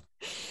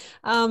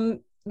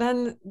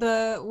 Then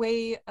the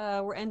way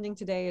we're ending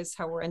today is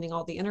how we're ending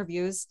all the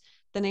interviews.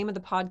 The name of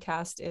the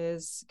podcast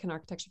is Can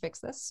Architecture Fix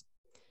This?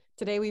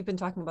 Today we've been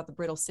talking about the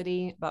brittle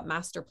city, about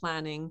master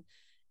planning,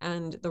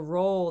 and the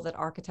role that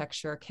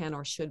architecture can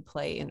or should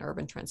play in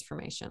urban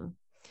transformation.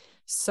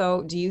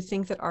 So do you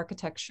think that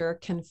architecture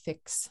can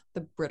fix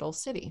the brittle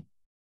city?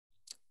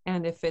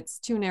 And if it's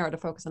too narrow to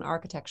focus on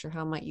architecture,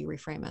 how might you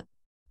reframe it?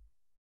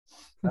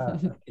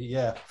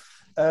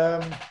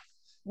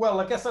 Well,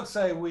 I guess I'd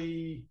say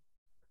we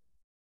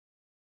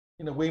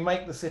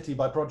make the city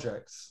by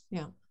projects,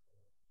 Yeah.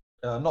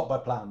 Not by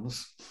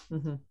plans.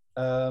 Mm-hmm.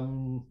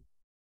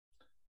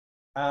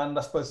 And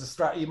I suppose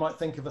you might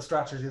think of a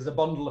strategy as a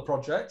bundle of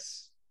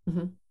projects.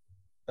 Mm-hmm.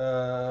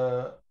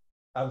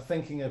 I'm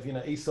thinking of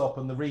Aesop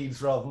and the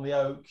reeds rather than the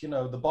oak.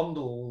 The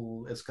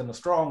bundle is kind of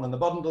strong, and the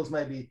bundle's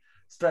maybe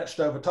stretched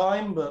over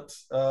time, but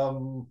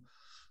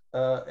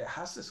it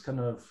has this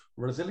kind of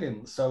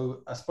resilience.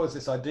 So I suppose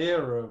this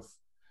idea of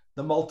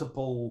the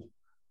multiple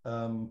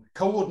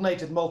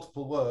coordinated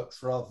multiple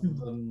works rather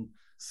than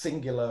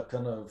singular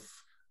kind of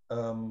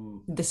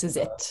this is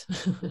it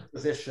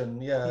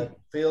position, it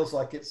feels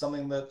like it's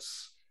something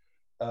that's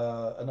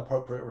an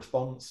appropriate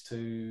response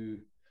to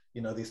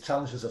these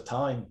challenges of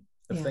time,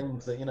 of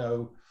things that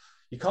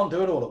you can't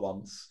do it all at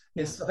once.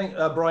 I think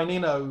Brian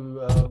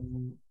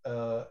Eno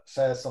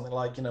says something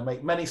like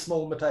make many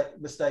small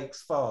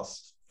mistakes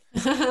fast.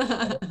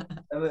 And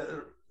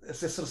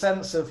it's this sort of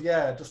sense of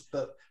just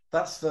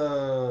that's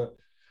the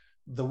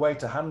way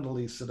to handle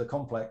these sort of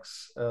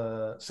complex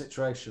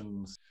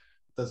situations.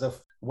 There's a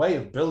way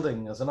of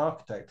building as an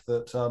architect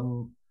that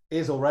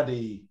is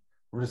already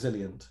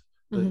resilient,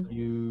 that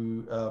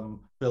you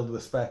build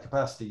with spare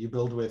capacity, you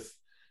build with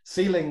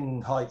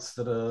ceiling heights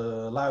that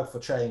allow for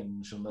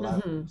change and allow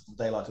for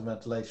daylight and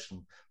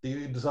ventilation, that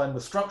you design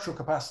with structural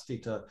capacity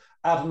to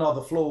add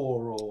another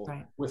floor,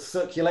 or with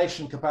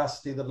circulation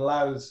capacity that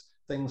allows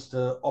things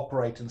to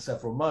operate in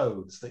several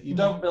modes, that you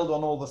don't build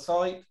on all the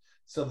site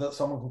so that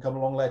someone can come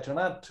along later and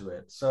add to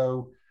it.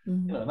 So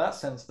in that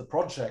sense, the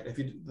project,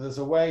 there's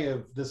a way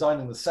of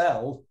designing the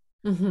cell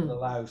that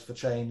allows for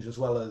change, as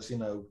well as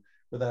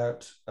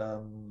without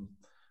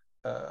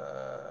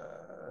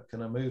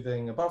kind of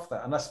moving above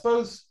that. And I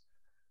suppose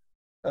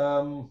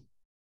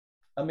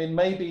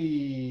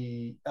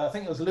maybe I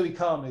think it was Louis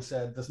Kahn who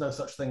said there's no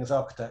such thing as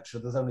architecture,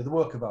 there's only the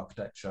work of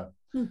architecture.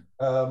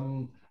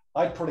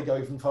 I'd probably go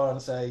even far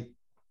and say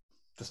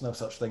there's no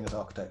such thing as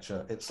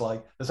architecture. It's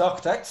like there's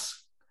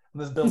architects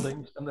and there's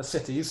buildings and there's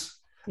cities.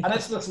 And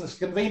it's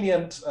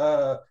convenient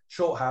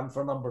shorthand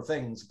for a number of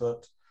things,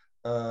 but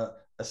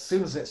as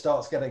soon as it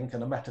starts getting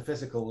kind of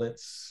metaphysical,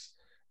 it's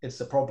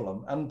a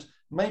problem. And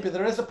maybe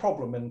there is a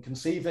problem in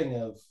conceiving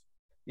of,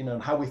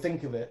 and how we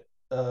think of it.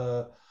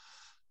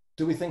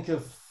 Do we think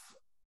of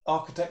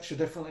architecture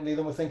differently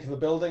than we think of a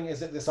building?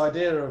 Is it this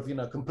idea of,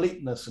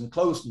 completeness and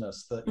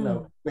closeness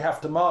that, we have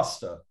to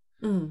master?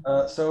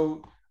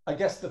 So I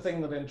guess the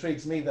thing that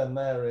intrigues me then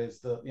there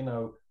is that,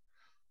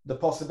 the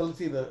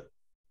possibility that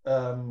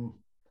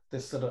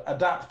this sort of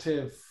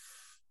adaptive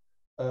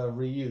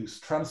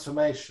reuse,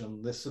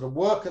 transformation, this sort of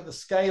work at the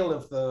scale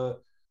of the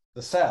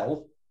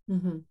cell,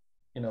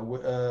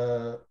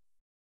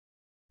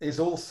 is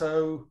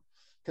also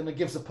kind of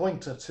gives a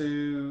pointer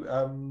to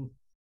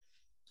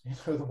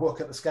the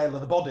work at the scale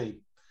of the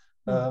body.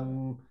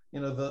 And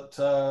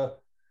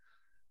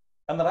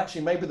that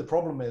actually maybe the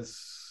problem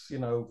is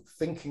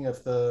thinking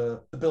of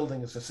the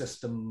building as a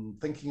system,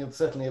 thinking of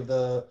certainly of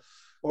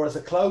or as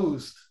a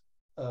closed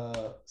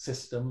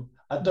system.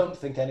 I don't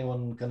think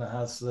anyone kind of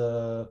has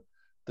the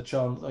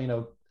chance,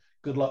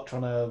 good luck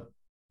trying to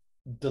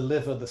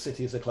deliver the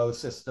city as a closed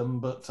system,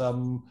 but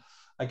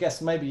I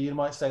guess maybe you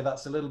might say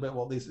that's a little bit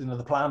what these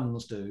the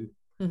plans do.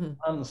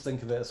 Plans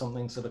think of it as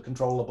something sort of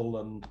controllable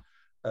and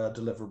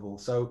deliverable.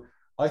 So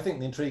I think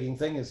the intriguing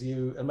thing is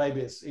and maybe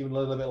it's even a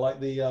little bit like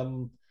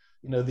the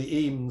the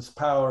Eames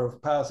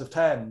powers of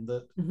 10,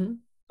 that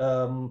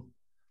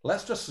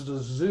let's just sort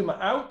of zoom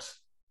out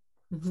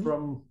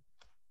from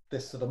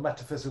this sort of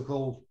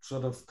metaphysical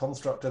sort of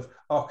construct of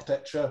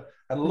architecture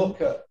and look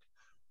at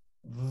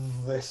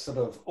this sort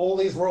of all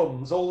these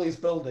rooms, all these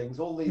buildings,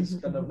 all these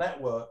kind of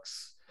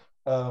networks,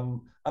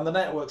 and the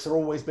networks are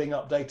always being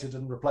updated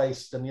and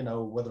replaced, and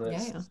whether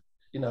it's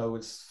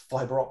it's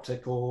fiber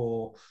optic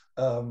or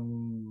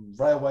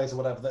railways or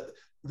whatever, that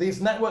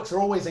these networks are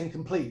always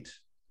incomplete.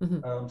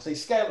 So you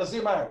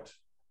zoom out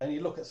and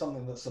you look at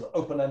something that's sort of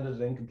open-ended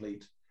and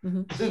incomplete.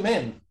 Zoom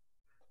in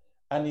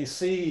and you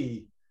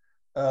see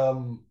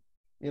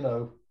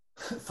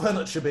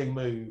furniture being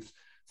moved,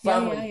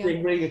 families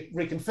being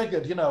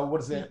reconfigured.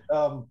 What is it?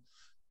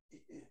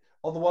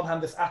 On the one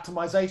hand, this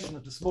atomization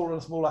into smaller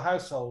and smaller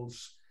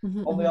households.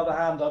 On the other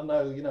hand, I don't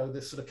know,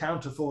 this sort of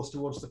counterforce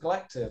towards the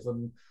collective,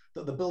 and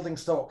that the building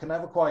stock can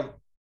never quite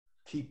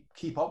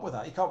keep up with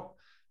that. You can't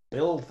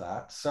build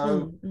that.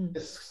 So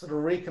it's sort of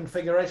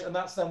reconfiguration, and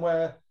that's then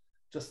where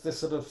just this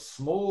sort of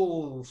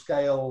small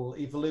scale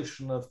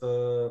evolution of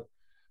the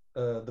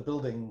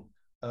building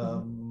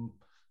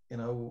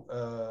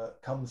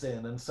comes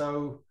in. And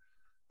so,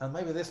 and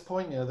maybe at this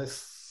point,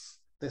 this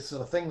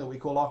sort of thing that we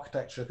call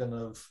architecture kind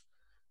of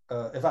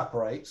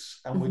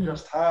evaporates, and we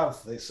just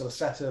have this sort of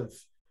set of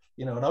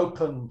an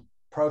open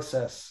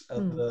process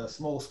at the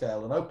small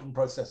scale, an open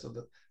process at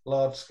the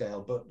large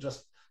scale, but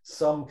just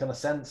some kind of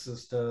sense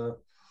as to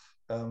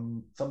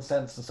some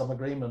sense and some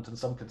agreement and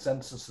some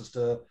consensus as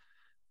to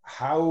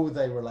how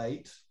they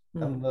relate,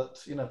 and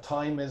that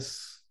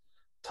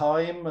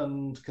time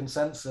and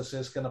consensus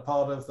is kind of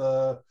part of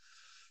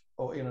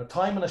or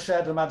time and a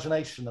shared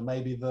imagination are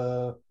maybe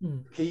the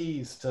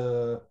keys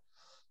to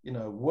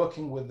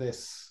working with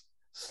this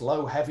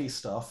slow, heavy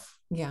stuff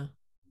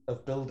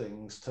of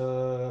buildings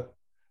to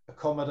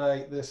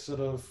accommodate this sort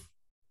of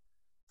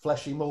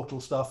fleshy,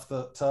 mortal stuff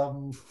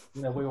that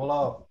we all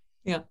are.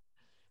 Yeah,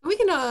 we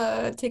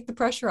can take the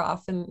pressure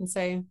off and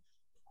say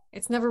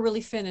it's never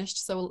really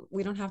finished, so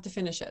we don't have to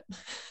finish it.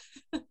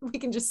 We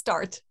can just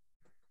start.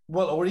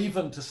 Well, or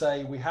even to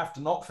say we have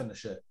to not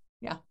finish it.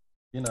 Yeah,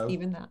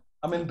 even that.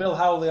 I mean, Bill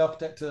Howell, the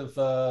architect of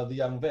the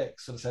Young Vic,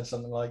 sort of said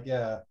something like,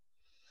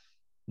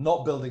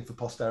 not building for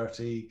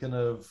posterity kind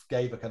of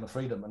gave a kind of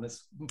freedom. And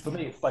it's, for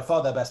me, it's by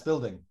far their best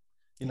building,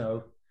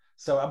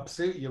 So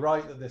absolutely, you're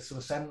right that this sort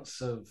of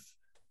sense of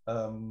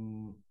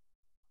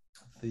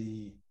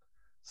the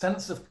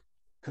sense of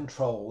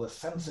control, the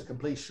sense of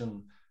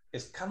completion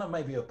is kind of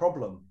maybe a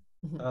problem.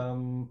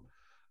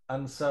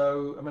 And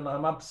so, I mean,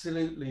 I'm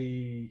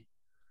absolutely,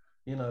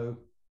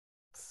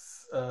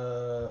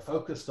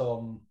 focused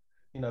on,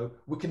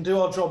 we can do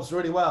our jobs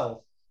really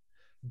well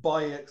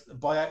by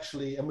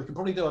actually, and we can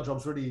probably do our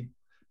jobs really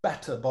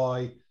better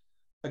by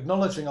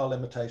acknowledging our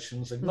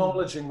limitations,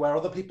 acknowledging where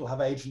other people have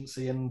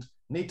agency and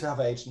need to have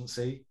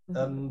agency,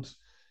 and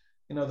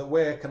that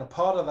we're kind of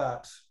part of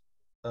that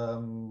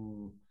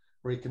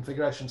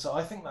reconfiguration. So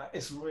I think that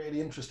it's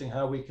really interesting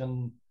how we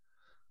can,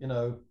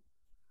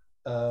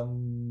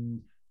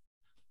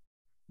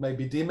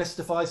 maybe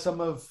demystify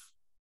some of,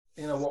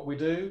 what we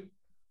do,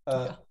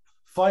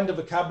 find a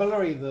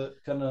vocabulary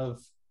that kind of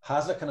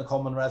has a kind of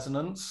common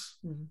resonance,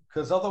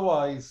 because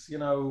otherwise,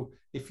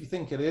 if you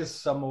think it is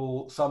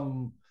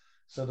some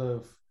sort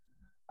of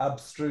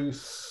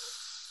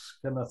abstruse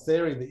kind of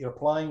theory that you're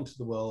applying to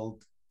the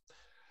world,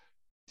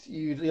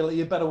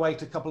 you better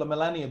wait a couple of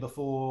millennia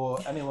before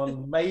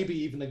anyone maybe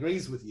even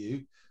agrees with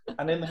you.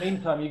 And in the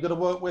meantime, you've got to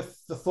work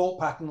with the thought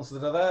patterns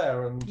that are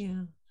there.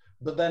 And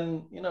but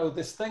then,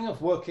 this thing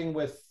of working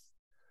with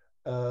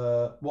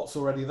what's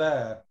already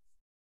there.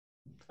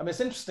 I mean, it's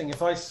interesting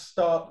if I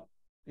start,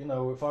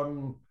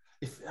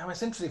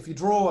 it's interesting if you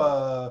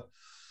draw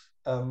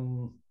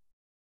a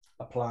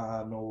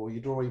plan, or you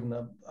draw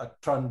even I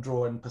try and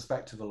draw in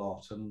perspective a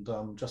lot, and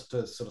just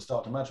to sort of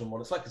start to imagine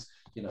what it's like, is,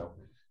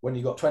 when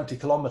you got 20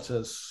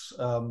 kilometers,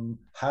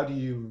 how do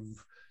you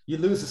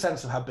lose a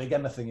sense of how big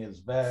anything is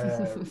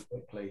very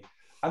quickly.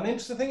 And the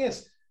interesting thing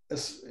is,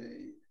 as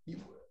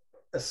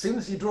soon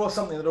as you draw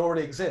something that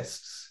already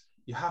exists,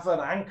 you have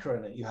an anchor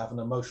in it, you have an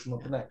emotional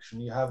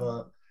connection, you have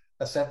a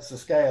sense of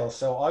scale.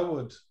 So I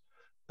would,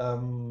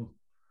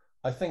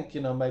 I think,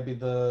 maybe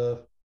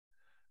the,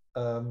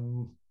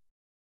 one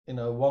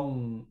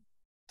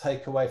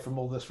takeaway from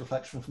all this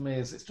reflection for me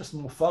is it's just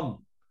more fun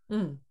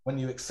when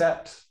you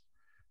accept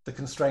the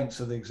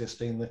constraints of the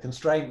existing, the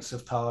constraints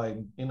of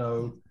time,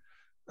 and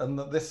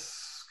that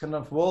this kind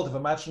of world of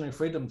imaginary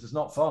freedoms is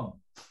not fun.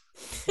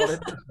 It's not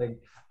interesting.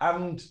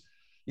 And,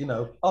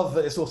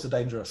 it's also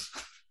dangerous.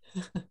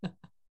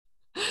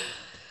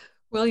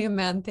 William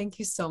Mann, thank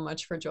you so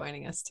much for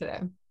joining us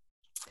today.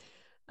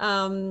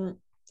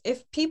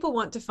 If people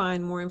want to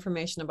find more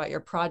information about your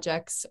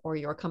projects or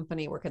your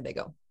company, where could they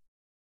go?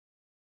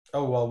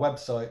 Oh, our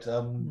website,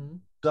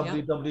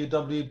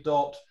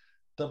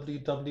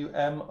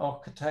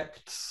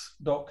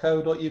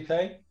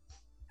 www.wwmarchitects.co.uk.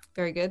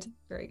 Very good.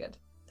 Very good.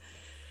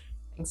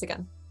 Thanks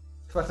again.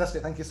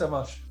 Fantastic. Thank you so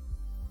much.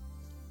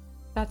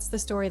 That's the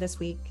story this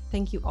week.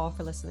 Thank you all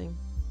for listening.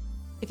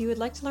 If you would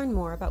like to learn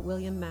more about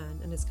William Mann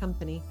and his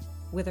company,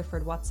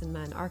 Witherford Watson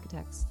Mann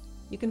Architects,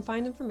 you can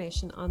find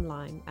information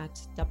online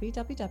at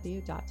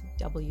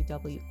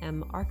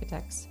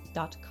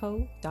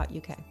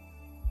www.wwmarchitects.co.uk.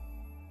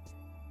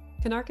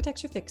 Can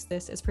Architecture Fix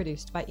This is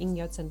produced by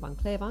Ingjerdsen van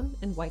Klevan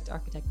and White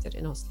Architecture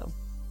in Oslo.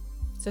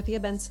 Sophia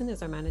Benson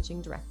is our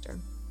managing director.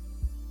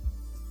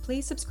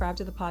 Please subscribe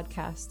to the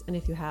podcast, and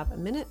if you have a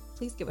minute,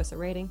 please give us a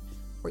rating,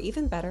 or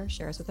even better,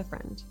 share us with a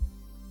friend.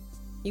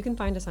 You can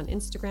find us on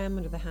Instagram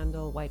under the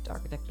handle White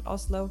Architecture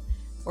Oslo,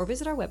 or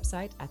visit our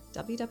website at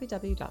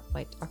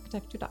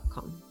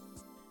www.whitearchitecture.com.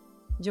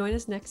 Join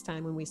us next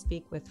time when we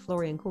speak with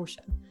Florian Korsche,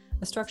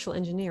 a structural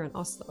engineer in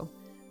Oslo,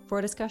 for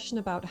a discussion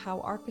about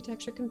how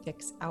architecture can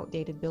fix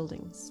outdated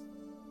buildings.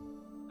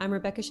 I'm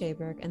Rebecca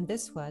Scheberg, and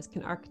this was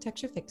Can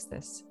Architecture Fix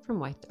This from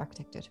White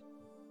Architecture.